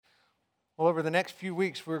Well, over the next few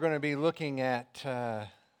weeks, we're going to be looking at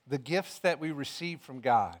the gifts that we receive from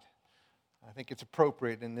God. I think it's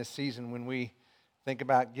appropriate in this season when we think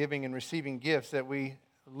about giving and receiving gifts that we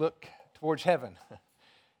look towards heaven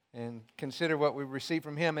and consider what we receive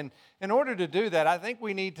from Him. And in order to do that, I think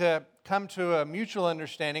we need to come to a mutual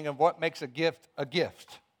understanding of what makes a gift,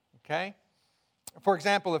 okay? For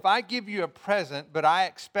example, if I give you a present, but I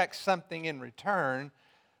expect something in return,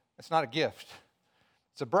 it's not a gift.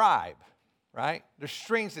 It's a bribe. Right? There's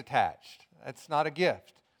strings attached. That's not a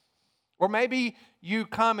gift. Or maybe you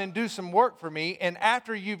come and do some work for me, and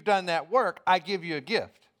after you've done that work, I give you a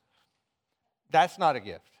gift. That's not a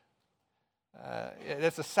gift.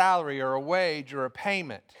 That's a salary or a wage or a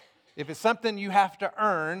payment. If it's something you have to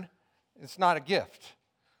earn, it's not a gift.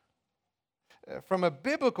 From a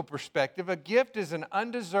biblical perspective, a gift is an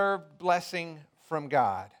undeserved blessing from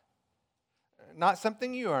God. Not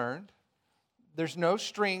something you earned. There's no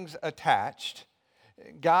strings attached.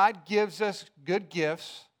 God gives us good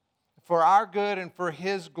gifts for our good and for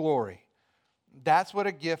His glory. That's what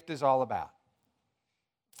a gift is all about.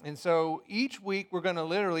 And so each week we're going to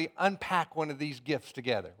literally unpack one of these gifts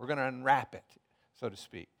together. We're going to unwrap it, so to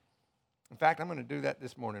speak. In fact, I'm going to do that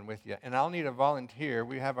this morning with you. And I'll need a volunteer.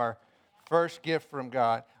 We have our first gift from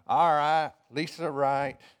God. All right, Lisa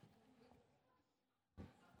Wright.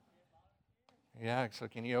 Yeah, so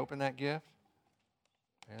can you open that gift?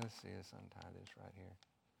 Let's see, let's untie this right here.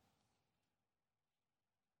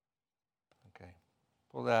 Okay.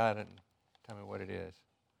 Pull that and tell me what it is.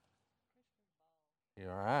 You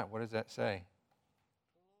all right? What does that say?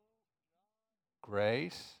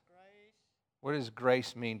 Grace? What does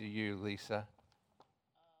grace mean to you, Lisa?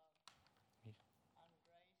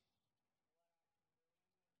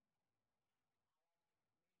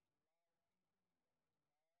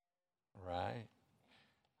 Right.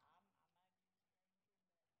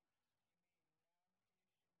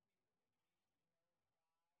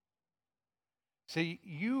 See,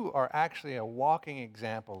 you are actually a walking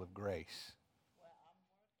example of grace.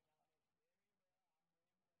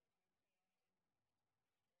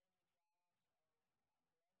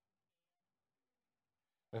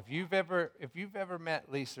 If you've ever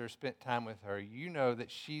met Lisa or spent time with her, you know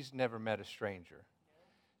that she's never met a stranger.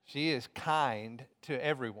 She is kind to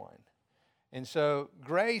everyone. And so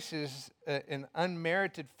grace is an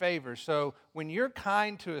unmerited favor. So when you're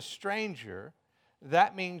kind to a stranger,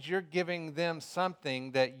 that means you're giving them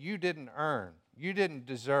something that you didn't earn, you didn't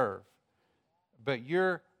deserve, but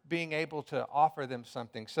you're being able to offer them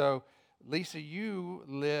something. So, Lisa, you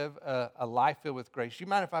live a life filled with grace. You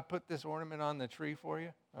mind if I put this ornament on the tree for you?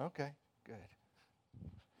 Okay, good.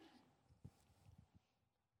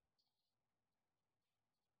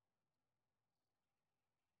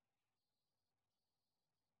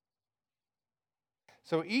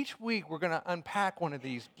 So each week we're going to unpack one of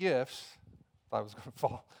these gifts. I was going to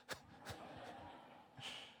fall.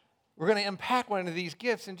 We're going to unpack one of these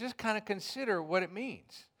gifts and just kind of consider what it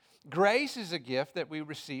means. Grace is a gift that we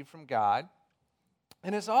receive from God,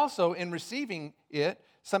 and it's also, in receiving it,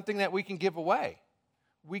 something that we can give away.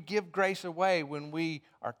 We give grace away when we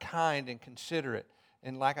are kind and considerate.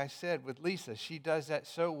 And like I said with Lisa, she does that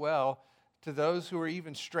so well to those who are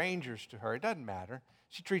even strangers to her. It doesn't matter.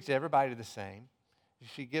 She treats everybody the same.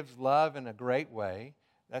 She gives love in a great way.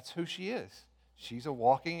 That's who she is. She's a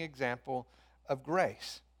walking example of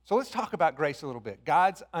grace. So let's talk about grace a little bit.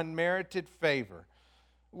 God's unmerited favor,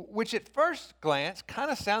 which at first glance kind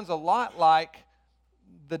of sounds a lot like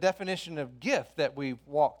the definition of gift that we've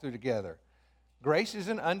walked through together. Grace is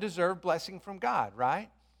an undeserved blessing from God, right?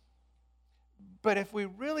 But if we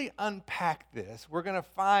really unpack this, we're going to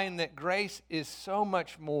find that grace is so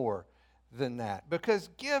much more than that. Because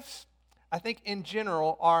gifts, I think in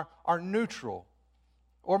general, are neutral.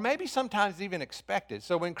 Or maybe sometimes even expected.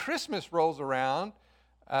 So when Christmas rolls around,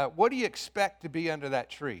 what do you expect to be under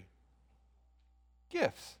that tree?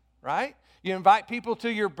 Gifts, right? You invite people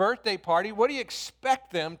to your birthday party. What do you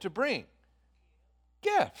expect them to bring?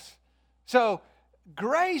 Gifts. So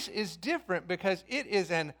grace is different because it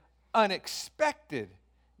is an unexpected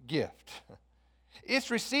gift.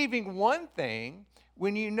 It's receiving one thing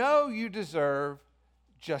when you know you deserve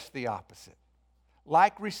just the opposite.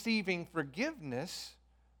 Like receiving forgiveness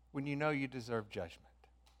when you know you deserve judgment.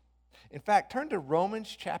 In fact, turn to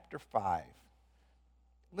Romans chapter 5.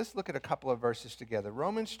 Let's look at a couple of verses together.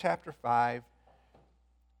 Romans chapter 5,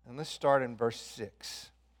 and let's start in verse 6.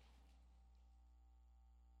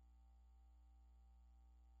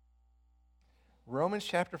 Romans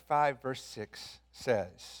chapter 5, verse 6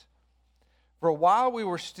 says, "For while we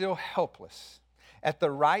were still helpless, at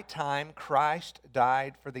the right time Christ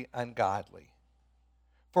died for the ungodly.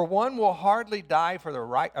 For one will hardly die for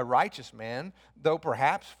a righteous man, though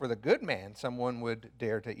perhaps for the good man someone would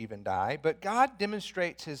dare to even die. But God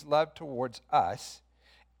demonstrates his love towards us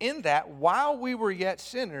in that while we were yet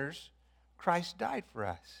sinners, Christ died for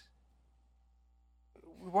us.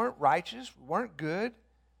 We weren't righteous, we weren't good,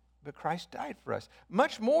 but Christ died for us.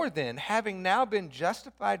 Much more then, having now been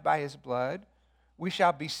justified by his blood, we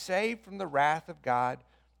shall be saved from the wrath of God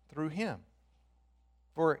through him.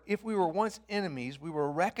 For if we were once enemies, we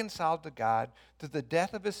were reconciled to God through the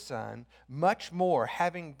death of his Son. Much more,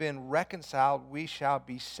 having been reconciled, we shall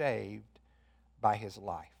be saved by his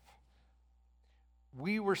life.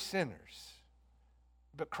 We were sinners,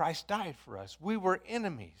 but Christ died for us. We were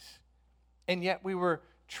enemies, and yet we were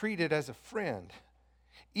treated as a friend.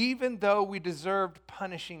 Even though we deserved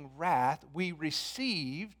punishing wrath, we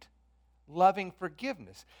received loving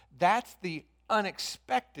forgiveness. That's the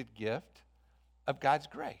unexpected gift of God's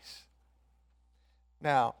grace.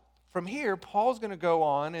 Now, from here, Paul's going to go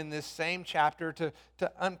on in this same chapter to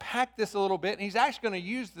unpack this a little bit, and he's actually going to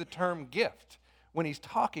use the term gift when he's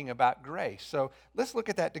talking about grace. So let's look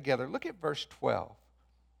at that together. Look at verse 12.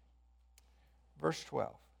 Verse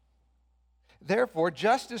 12. Therefore,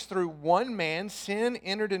 just as through one man sin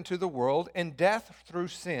entered into the world, and death through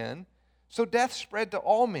sin, so death spread to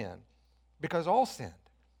all men, because all sinned.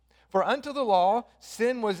 For unto the law,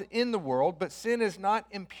 sin was in the world, but sin is not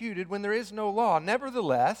imputed when there is no law.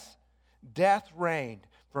 Nevertheless, death reigned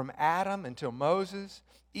from Adam until Moses,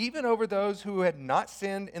 even over those who had not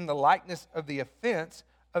sinned in the likeness of the offense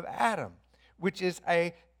of Adam, which is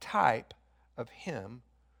a type of him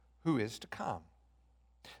who is to come.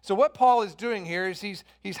 So what Paul is doing here is he's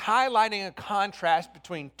highlighting a contrast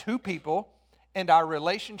between two people and our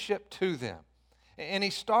relationship to them. And he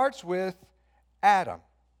starts with Adam.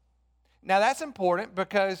 Now that's important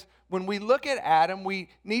because when we look at Adam, we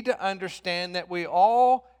need to understand that we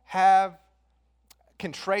all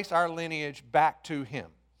can trace our lineage back to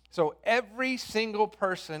him. So every single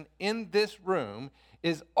person in this room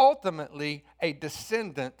is ultimately a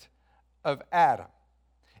descendant of Adam.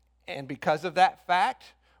 And because of that fact,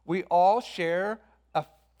 we all share a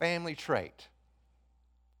family trait,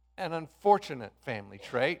 an unfortunate family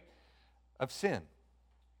trait of sin.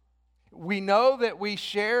 We know that we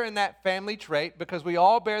share in that family trait because we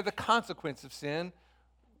all bear the consequence of sin,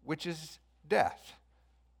 which is death.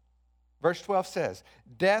 Verse 12 says,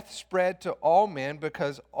 death spread to all men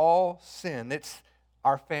because all sin. It's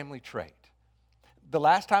our family trait. The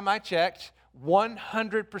last time I checked,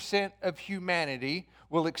 100% of humanity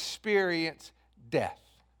will experience death.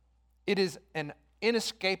 It is an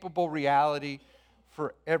inescapable reality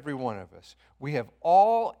for every one of us. We have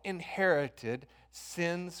all inherited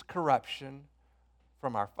sin's corruption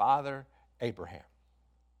from our father Abraham.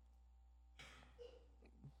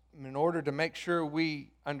 In order to make sure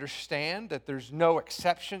we understand that there's no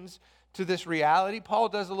exceptions to this reality, Paul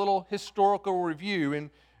does a little historical review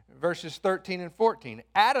in verses 13 and 14.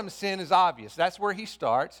 Adam's sin is obvious. That's where he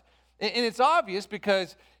starts. And it's obvious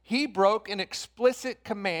because he broke an explicit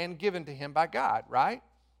command given to him by God, right?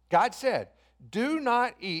 God said, do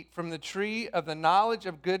not eat from the tree of the knowledge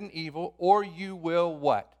of good and evil, or you will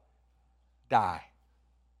what? Die.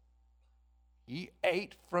 He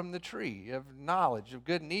ate from the tree of knowledge of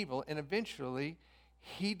good and evil, and eventually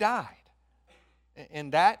he died.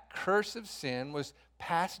 And that curse of sin was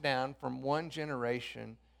passed down from one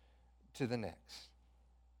generation to the next.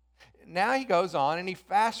 Now he goes on and he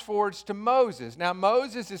fast forwards to Moses. Now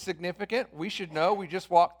Moses is significant. We should know. We just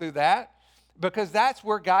walked through that. Because that's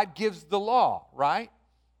where God gives the law, right?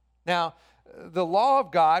 Now, the law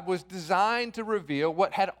of God was designed to reveal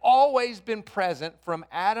what had always been present from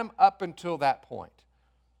Adam up until that point.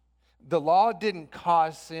 The law didn't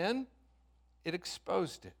cause sin, it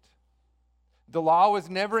exposed it. The law was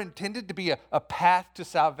never intended to be a path to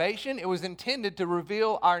salvation. It was intended to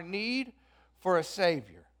reveal our need for a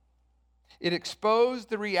Savior. It exposed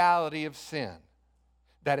the reality of sin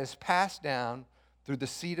that is passed down through the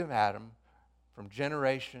seed of Adam from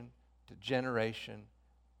generation to generation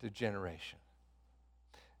to generation.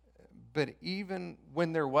 But even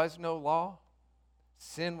when there was no law,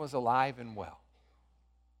 sin was alive and well.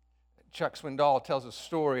 Chuck Swindoll tells a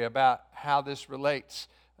story about how this relates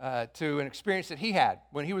to an experience that he had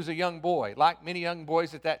when he was a young boy. Like many young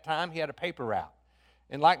boys at that time, he had a paper route.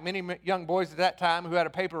 And like many young boys at that time who had a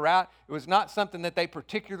paper route, it was not something that they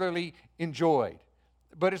particularly enjoyed.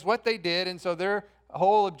 But it's what they did, and so their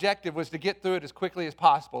whole objective was to get through it as quickly as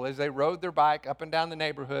possible as they rode their bike up and down the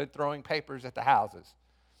neighborhood throwing papers at the houses.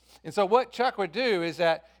 And so what Chuck would do is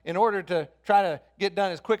that in order to try to get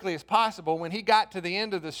done as quickly as possible, when he got to the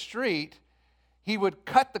end of the street, he would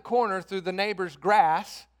cut the corner through the neighbor's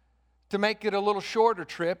grass to make it a little shorter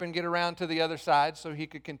trip and get around to the other side so he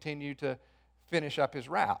could continue to finish up his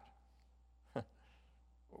route.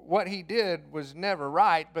 What he did was never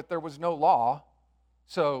right, but there was no law,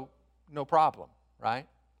 so no problem, right?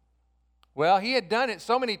 Well, he had done it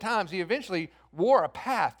so many times, he eventually wore a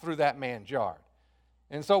path through that man's yard.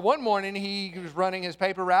 And so one morning he was running his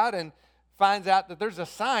paper route and finds out that there's a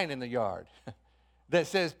sign in the yard that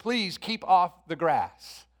says, "Please keep off the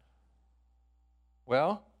grass."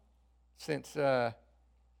 Well, since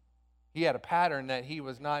he had a pattern that he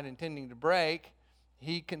was not intending to break,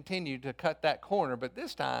 he continued to cut that corner. But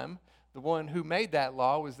this time, the one who made that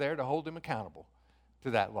law was there to hold him accountable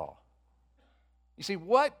to that law. You see,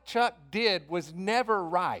 what Chuck did was never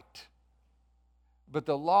right, but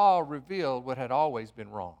the law revealed what had always been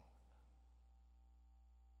wrong.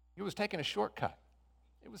 He was taking a shortcut.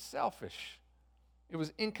 It was selfish. It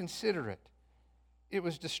was inconsiderate. It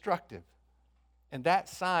was destructive. And that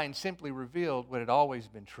sign simply revealed what had always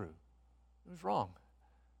been true. It was wrong.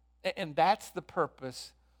 And that's the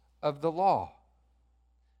purpose of the law.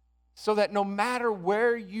 So that no matter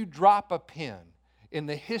where you drop a pin in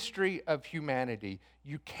the history of humanity,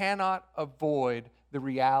 you cannot avoid the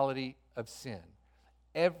reality of sin.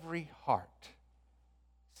 Every heart,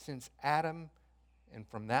 since Adam and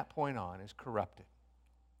from that point on, is corrupted.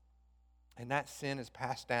 And that sin is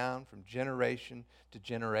passed down from generation to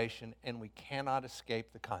generation, and we cannot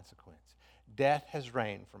escape the consequence. Death has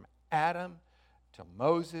reigned from Adam to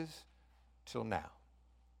Moses till now.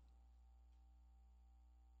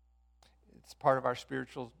 It's part of our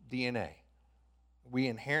spiritual DNA. We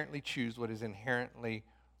inherently choose what is inherently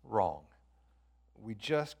wrong. We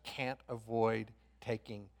just can't avoid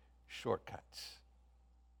taking shortcuts.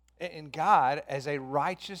 And God, as a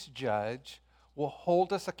righteous judge, will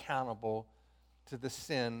hold us accountable to the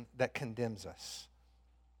sin that condemns us.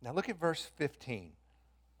 Now look at verse 15.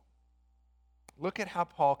 Look at how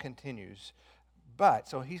Paul continues. But,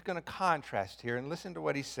 so he's going to contrast here, and listen to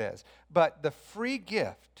what he says. But the free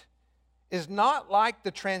gift is not like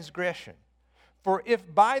the transgression. For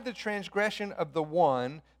if by the transgression of the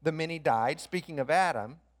one the many died, speaking of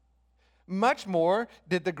Adam, much more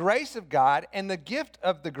did the grace of God and the gift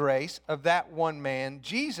of the grace of that one man,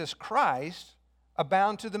 Jesus Christ,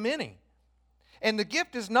 abound to the many. And the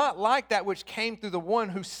gift is not like that which came through the one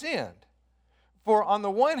who sinned. For on the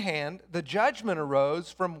one hand, the judgment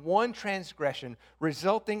arose from one transgression,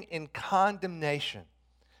 resulting in condemnation.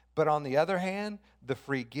 But on the other hand, the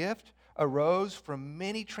free gift arose from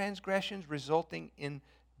many transgressions, resulting in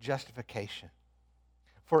justification.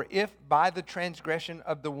 For if by the transgression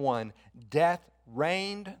of the one death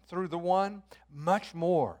reigned through the one, much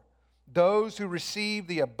more those who receive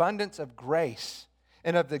the abundance of grace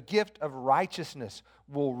and of the gift of righteousness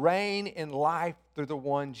will reign in life through the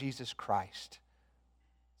one Jesus Christ.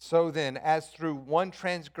 So then, as through one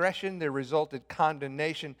transgression there resulted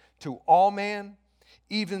condemnation to all men,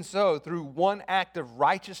 even so through one act of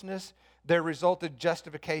righteousness there resulted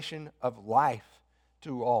justification of life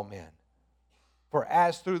to all men. For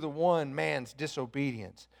as through the one man's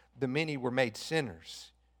disobedience the many were made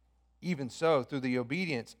sinners, even so through the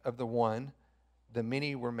obedience of the one the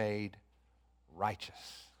many were made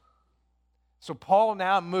righteous. So Paul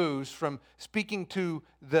now moves from speaking to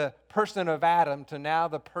the person of Adam to now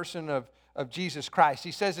the person of Jesus Christ.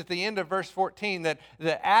 He says at the end of verse 14 that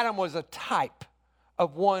Adam was a type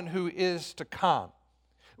of one who is to come,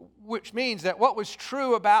 which means that what was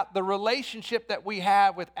true about the relationship that we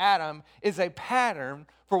have with Adam is a pattern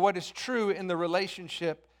for what is true in the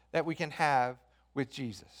relationship that we can have with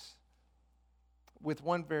Jesus, with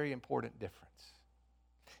one very important difference.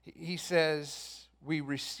 He says,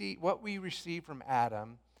 what we receive from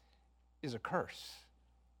Adam is a curse.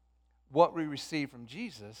 What we receive from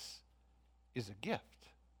Jesus is a gift.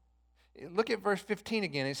 Look at verse 15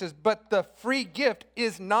 again. It says, but the free gift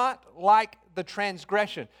is not like the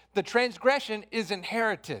transgression. The transgression is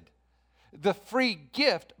inherited. The free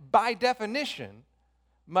gift, by definition,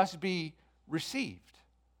 must be received.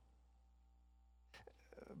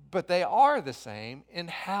 But they are the same in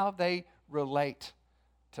how they relate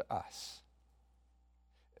to us.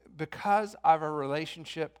 Because of our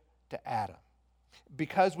relationship to Adam,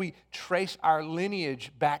 because we trace our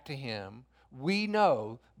lineage back to him, we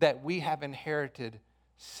know that we have inherited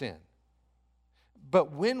sin.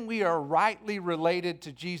 But when we are rightly related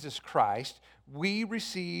to Jesus Christ, we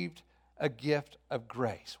received a gift of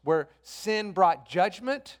grace. Where sin brought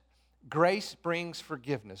judgment, grace brings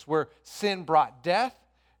forgiveness. Where sin brought death,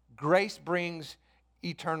 grace brings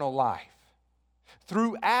eternal life.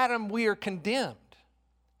 Through Adam, we are condemned.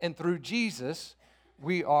 And through Jesus,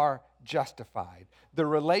 we are justified. The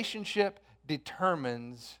relationship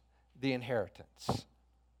determines the inheritance.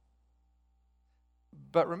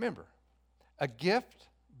 But remember, a gift,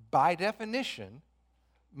 by definition,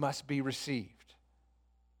 must be received.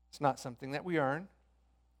 It's not something that we earn.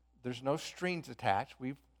 There's no strings attached.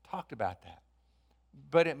 We've talked about that.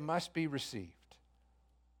 But it must be received.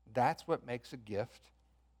 That's what makes a gift,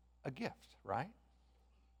 right?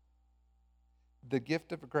 The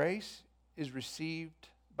gift of grace is received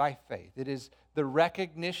by faith. It is the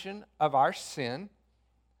recognition of our sin,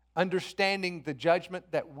 understanding the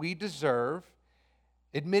judgment that we deserve,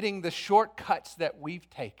 admitting the shortcuts that we've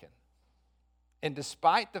taken. And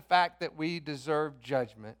despite the fact that we deserve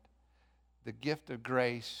judgment, the gift of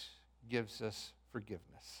grace gives us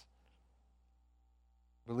forgiveness.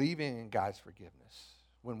 Believing in God's forgiveness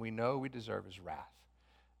when we know we deserve His wrath.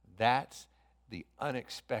 That's the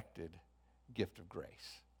unexpected gift of grace.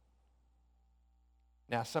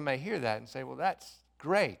 Now, some may hear that and say, well, that's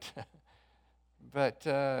great. But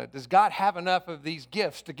does God have enough of these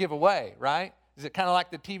gifts to give away, right? Is it kind of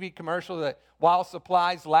like the TV commercial that while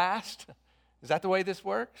supplies last? Is that the way this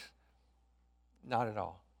works? Not at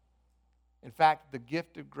all. In fact, the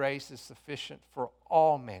gift of grace is sufficient for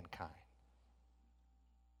all mankind,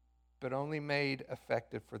 but only made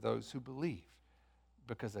effective for those who believe,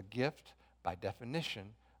 because a gift, by definition,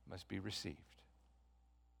 must be received.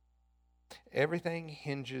 Everything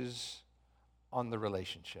hinges on the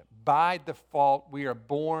relationship. By default, we are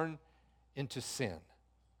born into sin.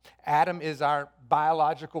 Adam is our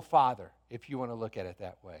biological father, if you want to look at it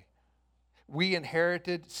that way. We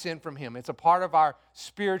inherited sin from him. It's a part of our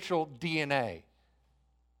spiritual DNA.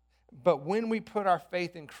 But when we put our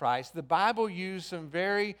faith in Christ, the Bible uses some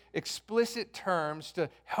very explicit terms to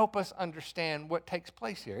help us understand what takes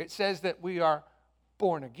place here. It says that we are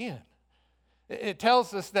born again. It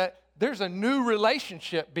tells us that there's a new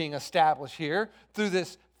relationship being established here through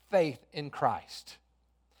this faith in Christ.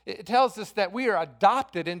 It tells us that we are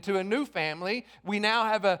adopted into a new family. We now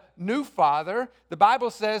have a new father. The Bible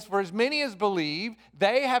says, for as many as believe,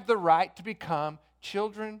 they have the right to become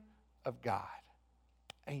children of God.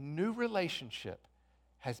 A new relationship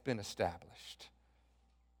has been established.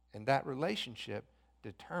 And that relationship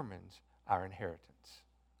determines our inheritance.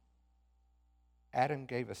 Adam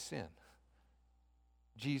gave us sin.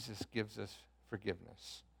 Jesus gives us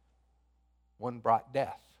forgiveness. One brought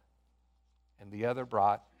death, and the other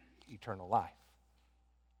brought eternal life.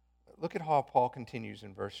 Look at how Paul continues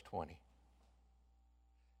in verse 20.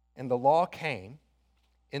 And the law came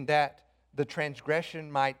in that the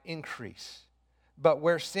transgression might increase. But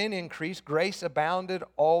where sin increased, grace abounded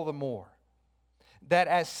all the more. That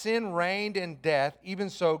as sin reigned in death, even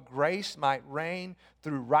so grace might reign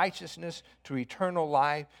through righteousness to eternal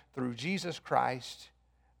life through Jesus Christ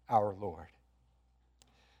our Lord.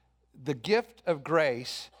 The gift of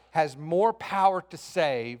grace has more power to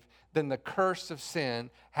save than the curse of sin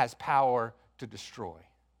has power to destroy.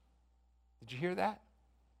 Did you hear that?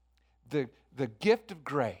 The gift of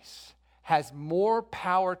grace has more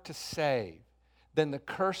power to save than the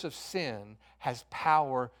curse of sin has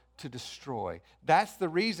power to destroy. That's the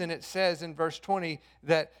reason it says in verse 20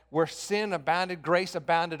 that where sin abounded, grace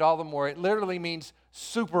abounded all the more. It literally means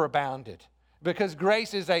superabounded, because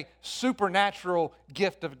grace is a supernatural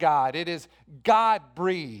gift of God. It is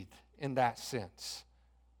God-breathed in that sense.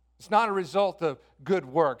 It's not a result of good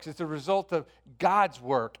works. It's a result of God's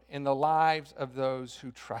work in the lives of those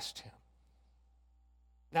who trust Him.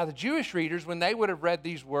 Now, the Jewish readers, when they would have read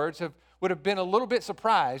these words, would have been a little bit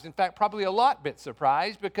surprised. In fact, probably a lot bit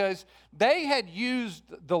surprised, because they had used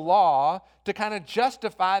the law to kind of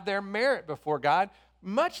justify their merit before God,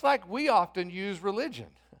 much like we often use religion.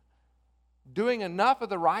 Doing enough of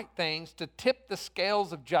the right things to tip the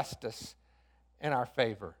scales of justice in our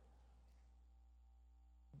favor.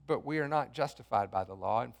 But we are not justified by the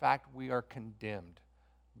law. In fact, we are condemned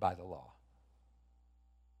by the law.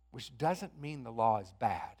 Which doesn't mean the law is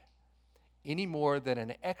bad, any more than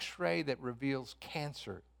an x-ray that reveals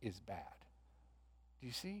cancer is bad. Do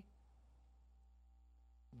you see?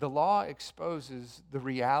 The law exposes the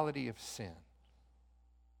reality of sin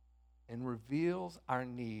and reveals our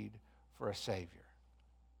need for a Savior.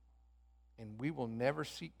 And we will never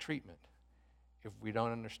seek treatment if we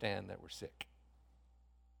don't understand that we're sick.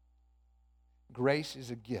 Grace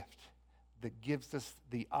is a gift that gives us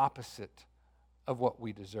the opposite of what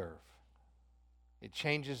we deserve. It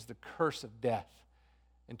changes the curse of death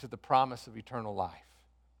into the promise of eternal life,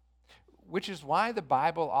 which is why the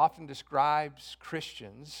Bible often describes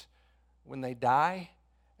Christians when they die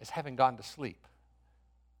as having gone to sleep.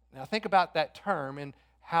 Now think about that term and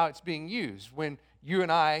how it's being used. When you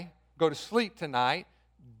and I go to sleep tonight,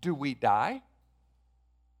 Do we die?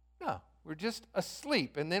 No, we're just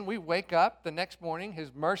asleep. And then we wake up the next morning.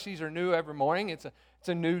 His mercies are new every morning. It's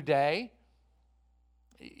a new day.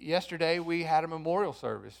 Yesterday, we had a memorial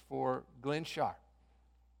service for Glenn Sharp.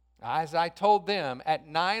 As I told them, at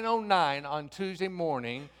 9:09 on Tuesday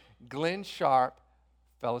morning, Glenn Sharp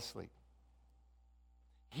fell asleep.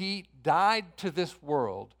 He died to this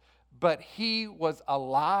world, but he was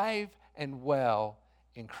alive and well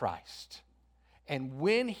in Christ. And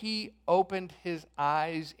when he opened his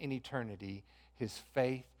eyes in eternity, his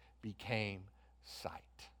faith became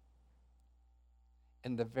sight.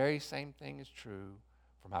 And the very same thing is true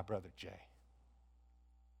for my brother Jay.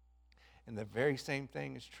 And the very same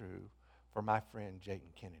thing is true for my friend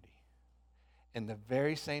Jayton Kennedy. And the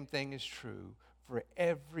very same thing is true for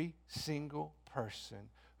every single person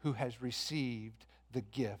who has received the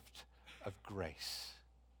gift of grace.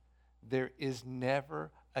 There is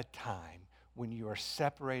never a time when you are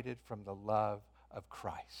separated from the love of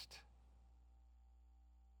Christ.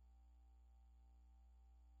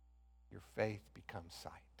 Your faith becomes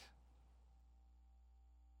sight.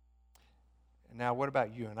 And now, what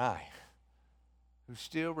about you and I, who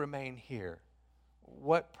still remain here?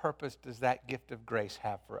 What purpose does that gift of grace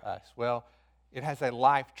have for us? Well, it has a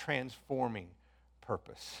life-transforming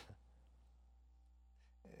purpose.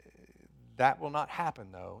 That will not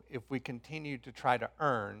happen, though, if we continue to try to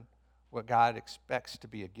earn what God expects to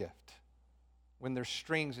be a gift. When there's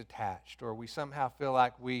strings attached, or we somehow feel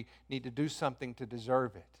like we need to do something to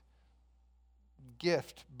deserve it.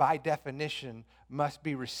 Gift, by definition, must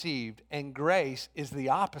be received, and grace is the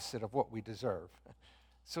opposite of what we deserve.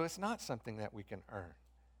 So it's not something that we can earn.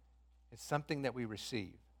 It's something that we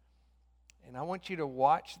receive. And I want you to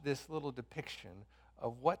watch this little depiction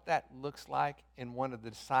of what that looks like in one of the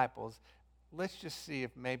disciples. Let's just see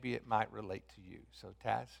if maybe it might relate to you. So,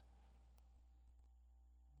 Taz.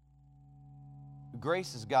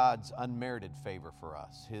 Grace is God's unmerited favor for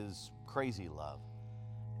us, His crazy love.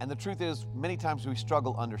 And the truth is, many times we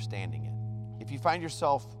struggle understanding it. If you find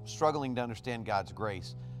yourself struggling to understand God's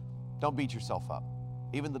grace, don't beat yourself up.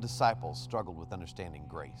 Even the disciples struggled with understanding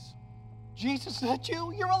grace. Jesus, is that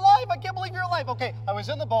you? You're alive. I can't believe you're alive. Okay, I was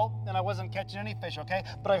in the boat and I wasn't catching any fish, okay?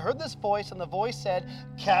 But I heard this voice and the voice said,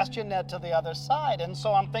 cast your net to the other side. And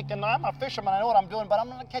so I'm thinking, I'm a fisherman. I know what I'm doing, but I'm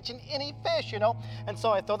not catching any fish, you know? And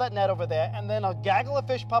so I throw that net over there and then a gaggle of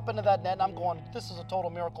fish pop into that net and I'm going, this is a total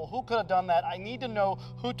miracle. Who could have done that? I need to know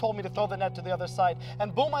who told me to throw the net to the other side.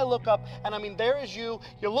 And boom, I look up and I mean, there is you.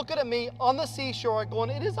 You're looking at me on the seashore going,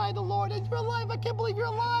 it is I, the Lord, and you're alive. I can't believe you're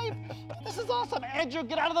alive. This is awesome. Andrew,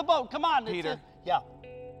 get out of the boat. Come on. Peter. Yeah.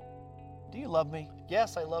 Do you love me?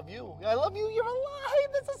 Yes, I love you. I love you. You're alive.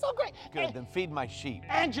 This is so great. Good, then feed my sheep.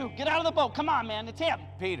 Andrew, get out of the boat. Come on, man. It's him.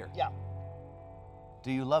 Peter. Yeah.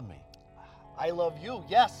 Do you love me? I love you,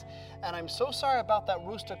 yes. And I'm so sorry about that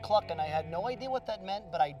rooster clucking. I had no idea what that meant,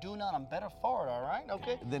 but I do now. I'm better for it, all right?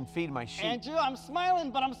 Okay? Then feed my sheep. Andrew, I'm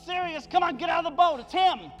smiling, but I'm serious. Come on, get out of the boat. It's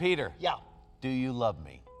him. Peter. Yeah. Do you love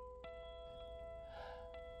me?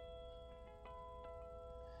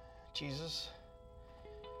 Jesus,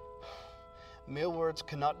 mere words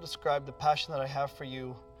cannot describe the passion that I have for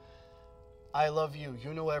you. I love you.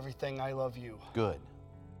 You know everything. I love you. Good.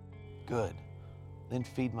 Good. Then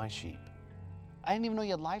feed my sheep. I didn't even know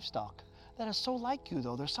you had livestock. That is so like you,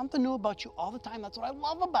 though. There's something new about you all the time. That's what I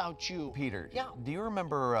love about you. Peter, Yeah. do you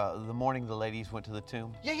remember the morning the ladies went to the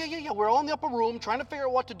tomb? Yeah. We're all in the upper room trying to figure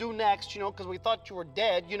out what to do next, you know, because we thought you were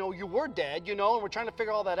dead. You know, you were dead, you know, and we're trying to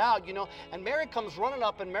figure all that out, you know. And Mary comes running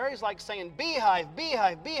up, and Mary's like saying, beehive,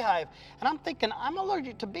 beehive, beehive. And I'm thinking, I'm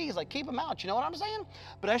allergic to bees. Like, keep them out, you know what I'm saying?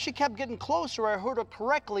 But as she kept getting closer, I heard her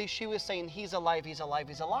correctly. She was saying, he's alive, he's alive,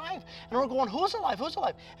 he's alive. And we're going, who's alive, who's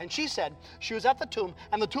alive? And she said, she was at the tomb,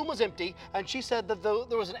 and the tomb was empty, and she said that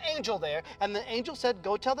there was an angel there, and the angel said,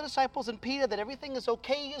 go tell the disciples and Peter that everything is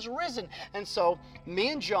okay, he is risen. And so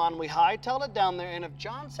me and John, we hightailed it down there, and if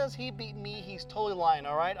John says he beat me, he's totally lying,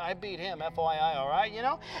 all right? I beat him, FYI, all right, you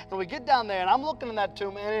know? And we get down there, and I'm looking in that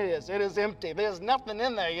tomb, and it is empty. There's nothing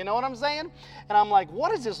in there, you know what I'm saying? And I'm like,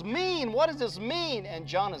 what does this mean? What does this mean? And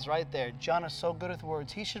John is right there. John is so good with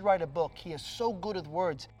words. He should write a book. He is so good with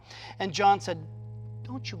words. And John said,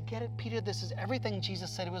 don't you get it, Peter? This is everything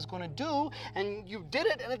Jesus said he was going to do, and you did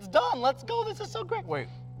it, and it's done. Let's go. This is so great. Wait,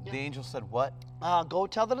 the angel said what? Go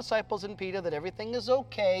tell the disciples and Peter that everything is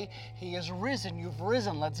okay. He is risen. You've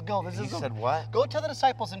risen. Let's go. He said what? Go tell the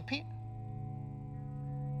disciples and Peter.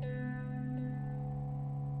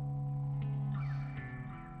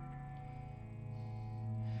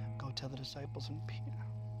 Go tell the disciples and Peter.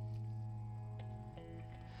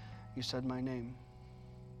 You said my name.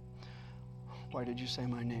 Why did you say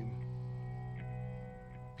my name?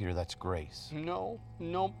 Peter, that's grace. No,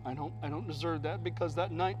 I don't deserve that, because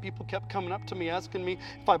that night people kept coming up to me asking me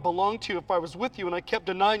if I belonged to you, if I was with you, and I kept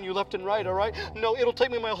denying you left and right, all right? No, it'll take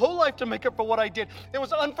me my whole life to make up for what I did. It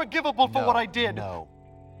was unforgivable for what I did. No.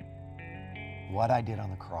 What I did on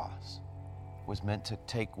the cross was meant to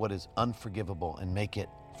take what is unforgivable and make it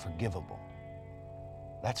forgivable.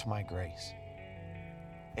 That's my grace.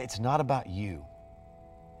 It's not about you.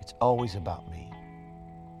 It's always about me.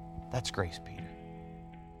 That's grace, Peter.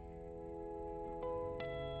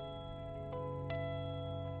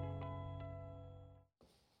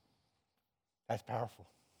 That's powerful.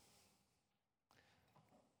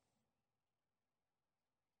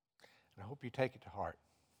 And I hope you take it to heart.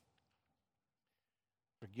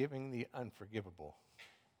 Forgiving the unforgivable.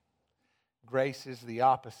 Grace is the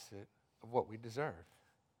opposite of what we deserve.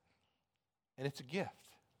 And it's a gift.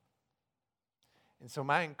 And so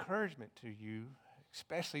my encouragement to you,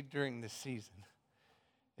 especially during this season,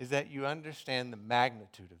 is that you understand the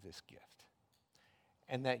magnitude of this gift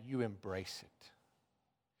and that you embrace it.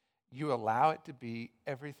 You allow it to be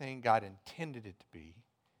everything God intended it to be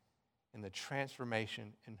in the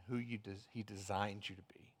transformation in who He designed you to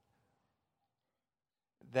be.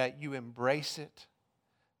 That you embrace it,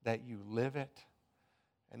 that you live it,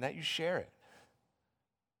 and that you share it.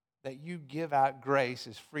 That you give out grace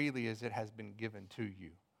as freely as it has been given to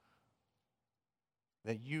you.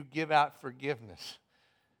 That you give out forgiveness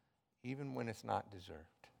even when it's not deserved.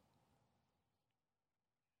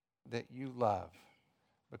 That you love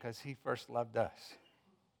because He first loved us.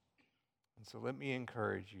 And so let me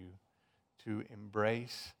encourage you to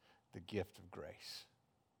embrace the gift of grace.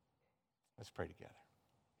 Let's pray together.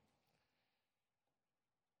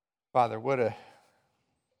 Father, what an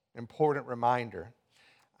important reminder.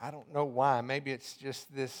 I don't know why. Maybe it's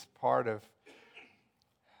just this part of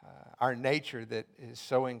our nature that is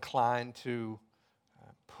so inclined to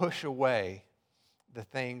push away the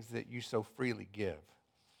things that you so freely give.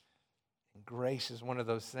 And grace is one of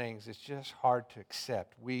those things it's just hard to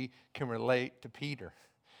accept. We can relate to Peter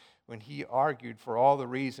when he argued for all the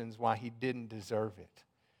reasons why he didn't deserve it,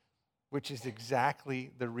 which is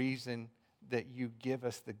exactly the reason that you give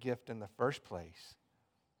us the gift in the first place.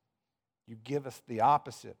 You give us the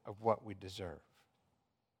opposite of what we deserve.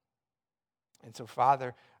 And so,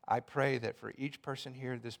 Father, I pray that for each person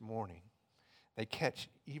here this morning, they catch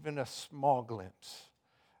even a small glimpse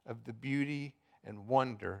of the beauty and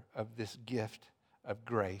wonder of this gift of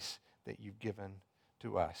grace that you've given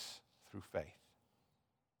to us through faith,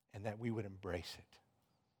 and that we would embrace it.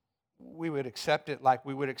 We would accept it like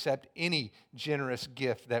we would accept any generous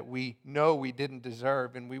gift that we know we didn't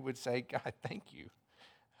deserve, and we would say, God, thank you.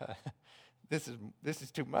 This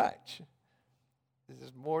is too much. This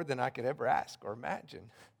is more than I could ever ask or imagine.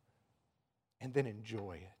 And then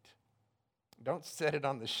enjoy it. Don't set it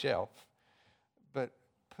on the shelf, but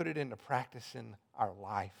put it into practice in our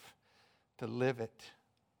life, to live it,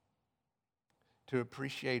 to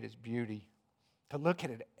appreciate its beauty, to look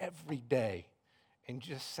at it every day and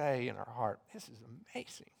just say in our heart, this is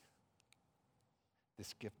amazing,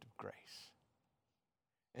 this gift of grace.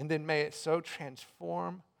 And then may it so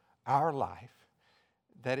transform our life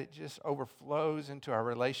that it just overflows into our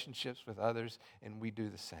relationships with others, and we do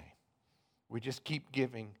the same. We just keep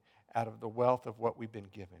giving out of the wealth of what we've been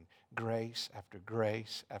given, grace after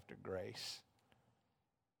grace after grace.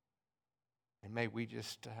 And may we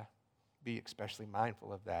just be especially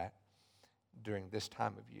mindful of that during this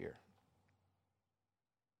time of year.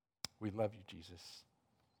 We love you, Jesus.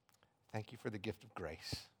 Thank you for the gift of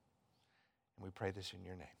grace. And we pray this in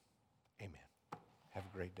your name. Amen. Have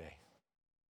a great day.